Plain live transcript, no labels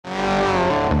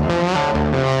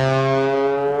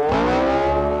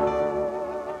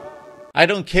I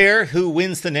don't care who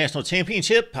wins the national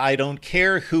championship. I don't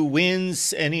care who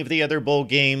wins any of the other bowl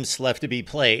games left to be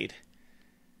played.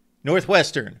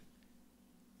 Northwestern,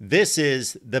 this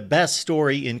is the best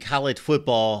story in college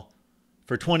football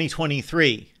for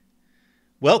 2023.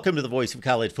 Welcome to the Voice of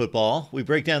College Football. We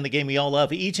break down the game we all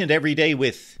love each and every day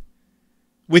with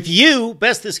you,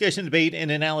 best discussion, debate, and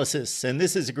analysis. And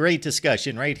this is a great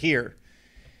discussion right here.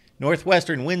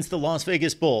 Northwestern wins the Las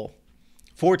Vegas Bowl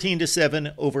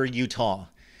 14-7 over Utah.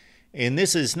 And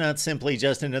this is not simply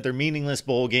just another meaningless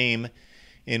bowl game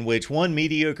in which one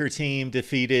mediocre team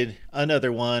defeated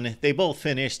another one. They both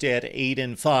finished at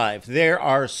 8-5. There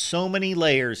are so many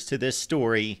layers to this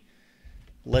story.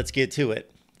 Let's get to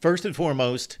it. First and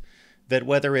foremost, that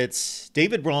whether it's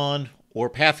David Braun or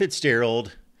Pat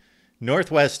Fitzgerald,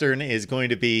 Northwestern is going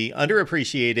to be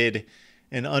underappreciated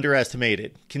and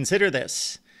underestimated. Consider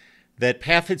this, that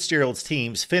Pat Fitzgerald's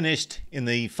teams finished in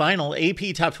the final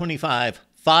AP Top 25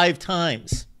 5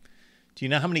 times. Do you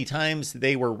know how many times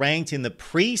they were ranked in the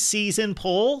preseason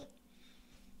poll?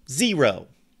 0.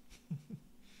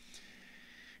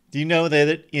 Do you know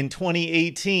that in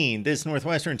 2018, this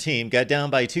Northwestern team got down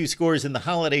by 2 scores in the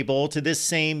Holiday Bowl to this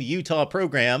same Utah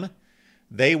program?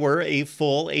 They were a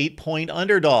full 8-point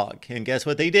underdog. And guess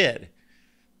what they did?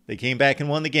 They came back and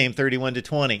won the game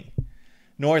 31-20.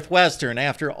 Northwestern,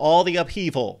 after all the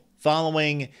upheaval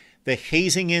following the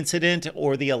hazing incident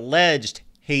or the alleged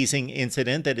hazing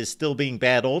incident that is still being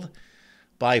battled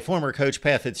by former coach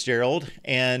Pat Fitzgerald,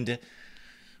 and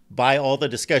by all the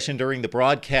discussion during the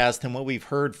broadcast and what we've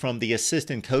heard from the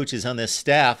assistant coaches on this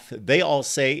staff, they all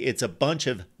say it's a bunch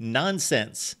of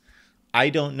nonsense. I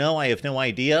don't know. I have no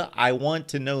idea. I want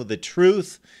to know the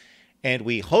truth. And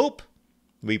we hope,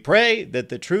 we pray that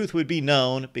the truth would be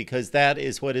known, because that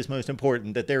is what is most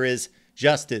important, that there is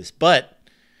justice. But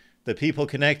the people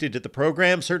connected to the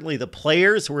program, certainly the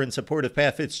players, were in support of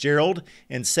Pat Fitzgerald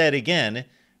and said again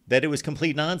that it was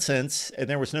complete nonsense and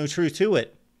there was no truth to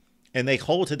it. And they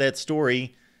hold to that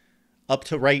story up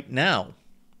to right now.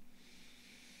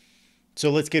 So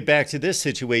let's get back to this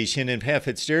situation. And Pat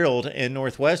Fitzgerald and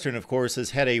Northwestern, of course,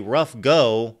 has had a rough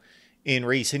go in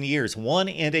recent years.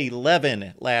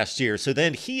 1-11 last year. So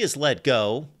then he is let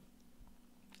go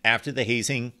after the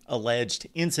hazing alleged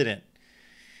incident.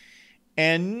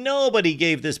 And nobody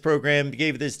gave this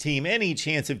team any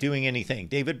chance of doing anything.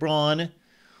 David Braun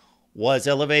was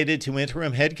elevated to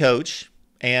interim head coach.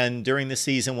 And during the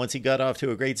season, once he got off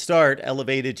to a great start,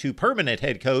 elevated to permanent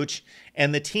head coach.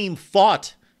 And the team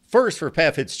fought first for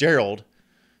Pat Fitzgerald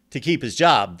to keep his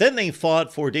job. Then they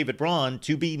fought for David Braun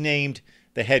to be named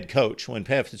the head coach when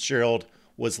Pat Fitzgerald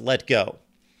was let go.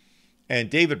 And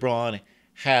David Braun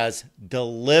has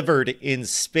delivered in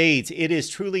spades. It is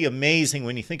truly amazing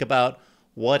when you think about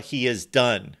what he has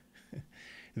done.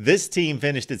 This team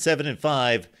finished at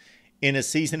 7-5 in a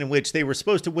season in which they were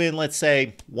supposed to win, let's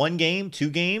say, 1 game, 2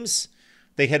 games.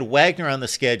 They had Wagner on the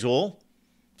schedule.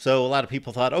 So a lot of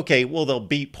people thought, okay, well, they'll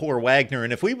beat poor Wagner.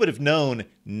 And if we would have known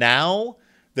now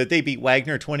that they beat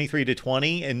Wagner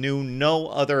 23-20 and knew no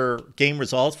other game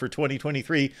results for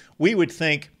 2023, we would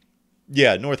think,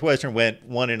 yeah, Northwestern went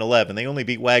 1-11. They only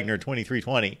beat Wagner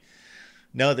 23-20.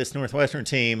 No, this Northwestern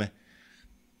team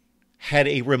had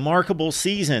a remarkable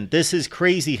season. This is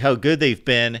crazy how good they've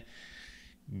been.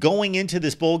 Going into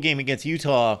this bowl game against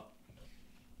Utah,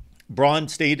 Braun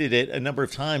stated it a number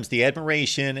of times, the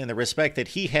admiration and the respect that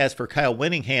he has for Kyle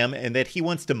Whittingham, and that he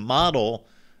wants to model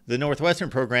the Northwestern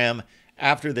program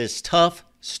after this tough,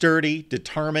 sturdy,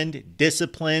 determined,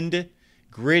 disciplined,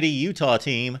 gritty Utah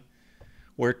team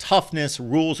where toughness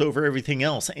rules over everything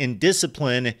else and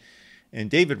discipline. And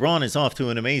David Braun is off to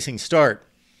an amazing start.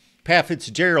 Pat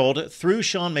Fitzgerald, through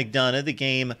Sean McDonough, the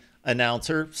game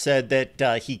announcer, said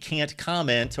that he can't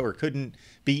comment or couldn't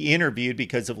be interviewed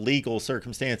because of legal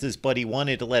circumstances, but he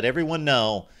wanted to let everyone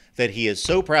know that he is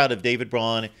so proud of David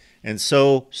Braun and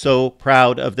so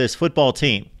proud of this football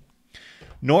team.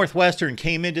 Northwestern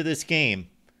came into this game,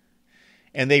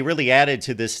 and they really added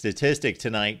to this statistic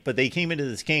tonight, but they came into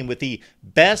this game with the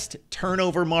best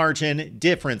turnover margin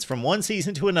difference from one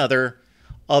season to another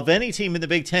of any team in the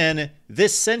Big Ten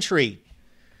this century.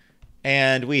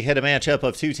 And we had a matchup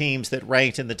of 2 teams that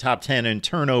ranked in the top 10 in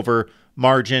turnover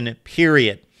margin,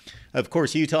 period. Of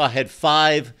course, Utah had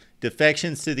 5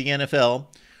 defections to the NFL.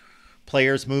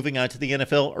 Players moving on to the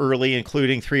NFL early,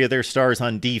 including 3 of their stars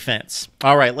on defense.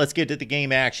 All right, let's get to the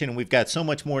game action. We've got so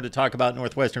much more to talk about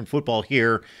Northwestern football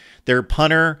here. Their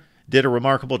punter, did a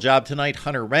remarkable job tonight.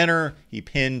 Hunter Renner, he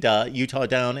pinned Utah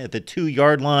down at the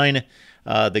 2-yard line.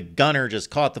 The gunner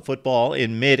just caught the football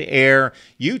in midair.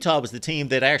 Utah was the team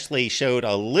that actually showed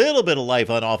a little bit of life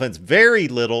on offense, very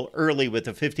little early with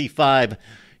a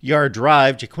 55-yard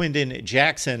drive. Jaquindon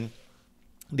Jackson,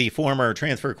 the former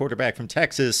transfer quarterback from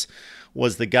Texas,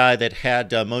 was the guy that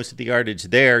had most of the yardage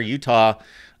there. Utah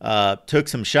took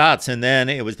some shots, and then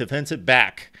it was defensive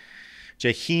back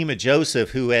Jaheim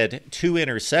Joseph, who had 2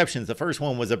 interceptions. The first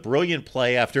one was a brilliant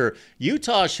play after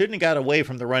Utah shouldn't have got away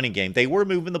from the running game. They were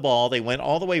moving the ball. They went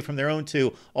all the way from their own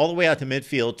 2, all the way out to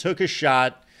midfield, took a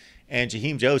shot, and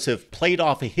Jaheim Joseph played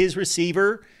off of his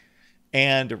receiver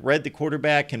and read the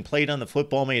quarterback and played on the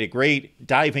football, made a great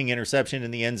diving interception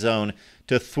in the end zone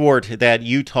to thwart that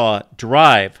Utah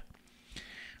drive.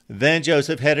 Then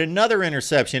Joseph had another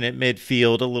interception at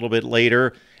midfield a little bit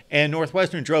later, and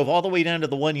Northwestern drove all the way down to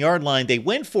the 1-yard line. They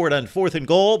went for it on 4th and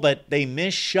goal, but they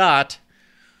misshot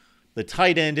the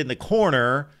tight end in the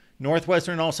corner.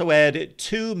 Northwestern also had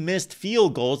 2 missed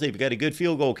field goals. They've got a good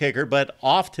field goal kicker, but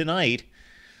off tonight.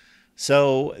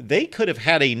 So they could have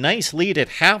had a nice lead at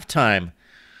halftime.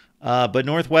 But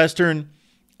Northwestern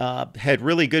had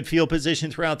really good field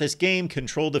position throughout this game,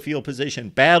 controlled the field position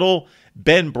battle.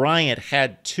 Ben Bryant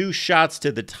had 2 shots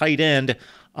to the tight end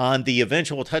on the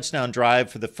eventual touchdown drive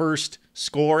for the first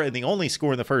score and the only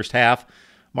score in the first half.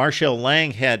 Marshall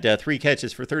Lang had 3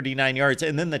 catches for 39 yards,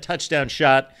 and then the touchdown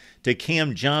shot to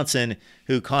Cam Johnson,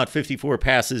 who caught 54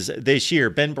 passes this year.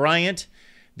 Ben Bryant,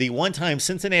 the one-time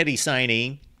Cincinnati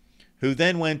signee, who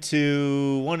then went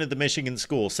to one of the Michigan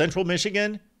schools, Central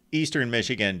Michigan, Eastern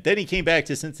Michigan. Then he came back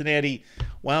to Cincinnati,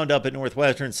 wound up at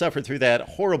Northwestern, suffered through that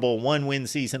horrible 1-win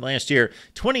season last year.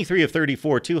 23 of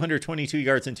 34, 222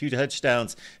 yards and 2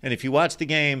 touchdowns. And if you watch the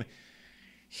game,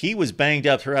 he was banged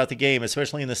up throughout the game,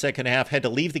 especially in the second half, had to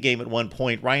leave the game at one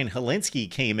point. Ryan Helinski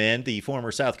came in, the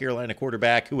former South Carolina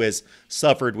quarterback who has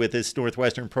suffered with this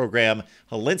Northwestern program.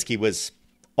 Helinski was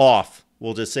off,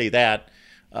 we'll just say that.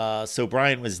 So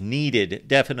Bryant was needed,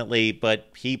 definitely, but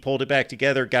he pulled it back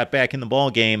together, got back in the ball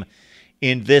game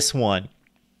in this one.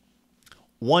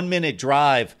 1-minute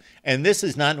drive, and this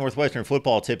is not Northwestern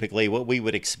football typically, what we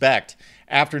would expect.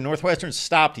 After Northwestern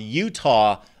stopped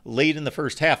Utah late in the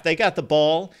first half, they got the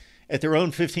ball at their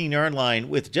own 15-yard line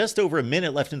with just over a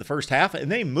minute left in the first half,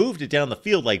 and they moved it down the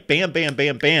field like bam, bam,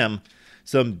 bam, bam.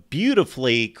 Some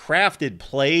beautifully crafted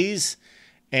plays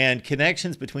and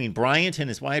connections between Bryant and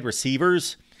his wide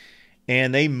receivers,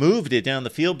 and they moved it down the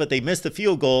field, but they missed the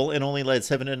field goal and only led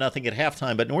 7-0 at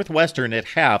halftime. But Northwestern at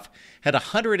half had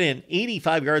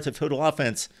 185 yards of total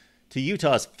offense to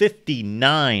Utah's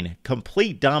 59.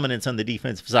 Complete dominance on the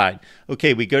defensive side.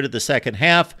 Okay, we go to the second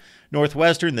half.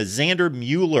 Northwestern, the Xander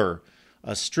Mueller,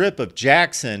 a strip of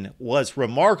Jackson, was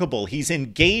remarkable. He's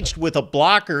engaged with a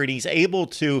blocker, and he's able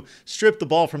to strip the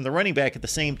ball from the running back at the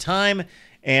same time.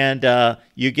 And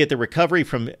you get the recovery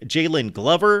from Jalen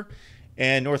Glover,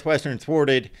 and Northwestern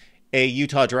thwarted a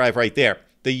Utah drive right there.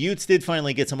 The Utes did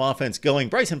finally get some offense going.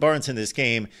 Bryson Barnes in this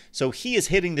game, so he is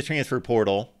hitting the transfer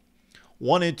portal.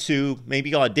 Wanted to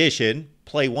maybe audition,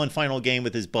 play one final game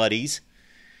with his buddies,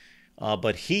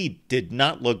 but he did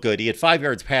not look good. He had 5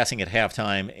 yards passing at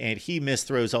halftime, and he missed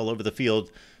throws all over the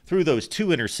field, threw those 2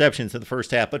 interceptions in the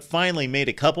first half, but finally made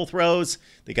a couple throws.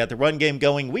 They got the run game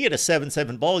going. We had a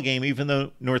 7-7 ball game, even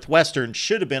though Northwestern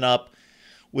should have been up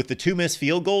with the 2 missed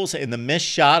field goals and the missed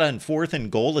shot on 4th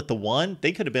and goal at the 1.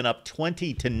 They could have been up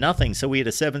 20-0, so we had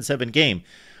a 7-7 game.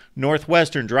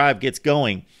 Northwestern drive gets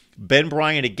going. Ben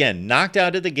Bryant again knocked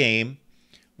out of the game.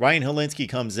 Ryan Helinski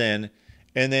comes in,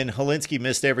 and then Helinski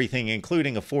missed everything,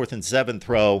 including a 4th and 7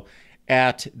 throw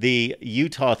at the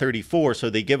Utah 34, so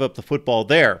they give up the football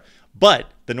there.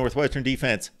 But the Northwestern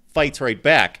defense fights right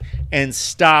back and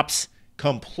stops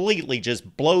completely,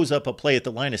 just blows up a play at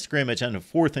the line of scrimmage on a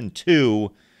 4th and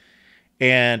 2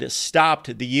 and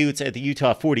stopped the Utes at the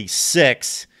Utah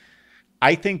 46.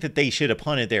 I think that they should have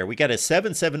punted there. We got a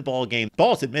 7-7 ball game.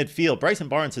 Ball's at midfield. Bryson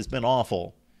Barnes has been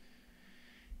awful.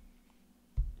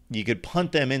 You could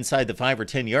punt them inside the 5 or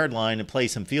 10 yard line and play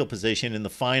some field position in the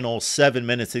final 7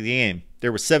 minutes of the game.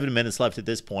 There were 7 minutes left at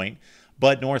this point,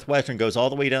 but Northwestern goes all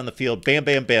the way down the field. Bam,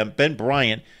 bam, bam. Ben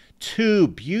Bryant, 2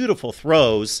 beautiful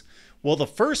throws. Well, the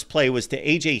first play was to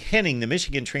A.J. Henning, the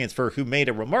Michigan transfer, who made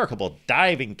a remarkable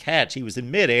diving catch. He was in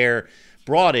midair,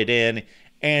 brought it in,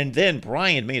 and then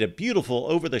Bryant made a beautiful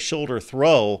over-the-shoulder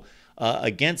throw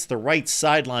against the right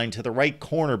sideline to the right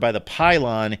corner by the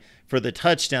pylon for the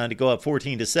touchdown to go up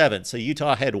 14-7. So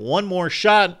Utah had one more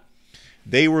shot.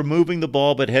 They were moving the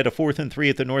ball, but had a 4th and 3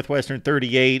 at the Northwestern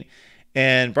 38.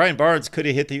 And Brian Barnes could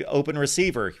have hit the open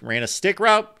receiver. He ran a stick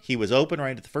route. He was open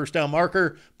right at the first down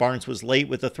marker. Barnes was late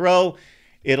with the throw.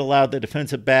 It allowed the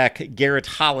defensive back, Garrett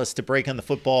Hollis, to break on the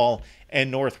football,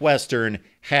 and Northwestern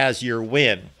has your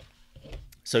win.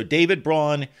 So David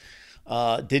Braun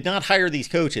did not hire these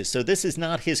coaches. So this is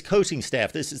not his coaching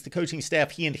staff. This is the coaching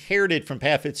staff he inherited from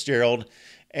Pat Fitzgerald,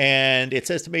 and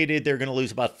it's estimated they're going to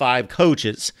lose about 5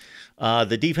 coaches.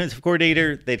 The defensive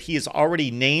coordinator that he has already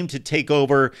named to take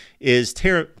over is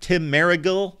Tim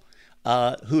Marigill,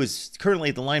 who is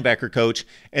currently the linebacker coach.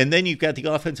 And then you've got the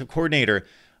offensive coordinator,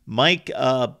 Mike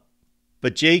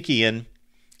Bajakian.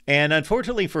 And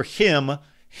unfortunately for him,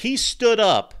 he stood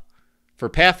up for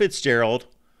Pat Fitzgerald,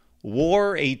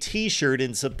 wore a T-shirt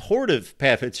in support of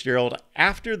Pat Fitzgerald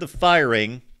after the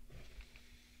firing,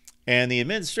 and the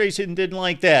administration didn't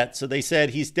like that. So they said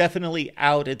he's definitely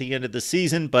out at the end of the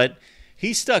season, but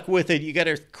he stuck with it. You got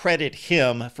to credit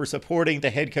him for supporting the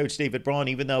head coach, David Braun,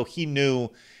 even though he knew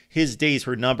his days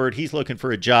were numbered. He's looking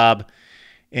for a job.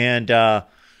 And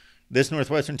this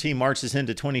Northwestern team marches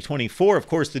into 2024. Of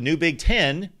course, the new Big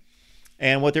Ten,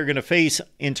 and what they're going to face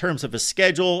in terms of a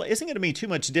schedule isn't going to be too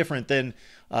much different than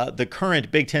the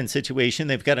current Big Ten situation.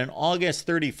 They've got an August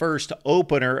 31st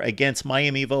opener against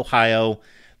Miami of Ohio.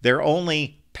 Their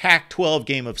only Pac-12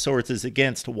 game of sorts is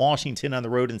against Washington on the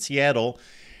road in Seattle.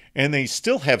 And they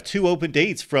still have 2 open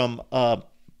dates from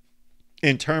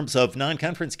in terms of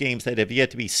non-conference games that have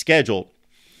yet to be scheduled.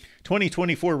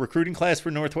 2024 recruiting class for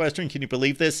Northwestern. Can you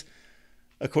believe this?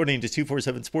 According to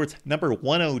 247 Sports, number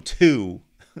 102.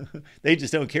 They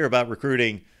just don't care about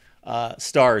recruiting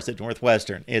stars at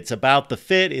Northwestern. It's about the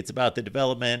fit, it's about the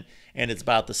development, and it's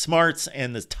about the smarts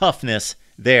and the toughness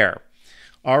there.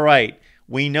 All right,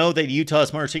 we know that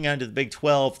Utah's marching on to the Big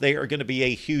 12. They are going to be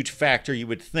a huge factor, you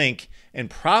would think, and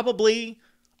probably,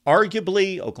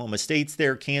 arguably, Oklahoma State's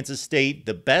there, Kansas State,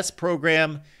 the best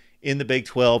program in the Big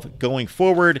 12 going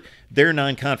forward. Their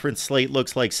non-conference slate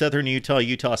looks like Southern Utah,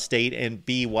 Utah State, and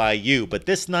BYU. But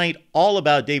this night, all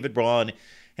about David Braun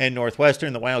and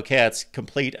Northwestern. The Wildcats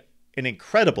complete an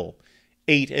incredible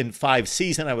 8-5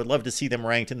 season. I would love to see them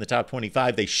ranked in the top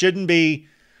 25. They shouldn't be.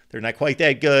 They're not quite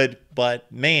that good.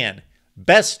 But, man,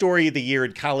 best story of the year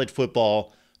in college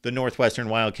football, the Northwestern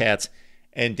Wildcats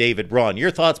and David Braun. Your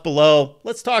thoughts below.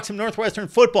 Let's talk some Northwestern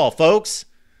football, folks.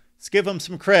 Let's give them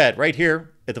some cred right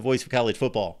here at the Voice of College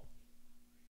Football.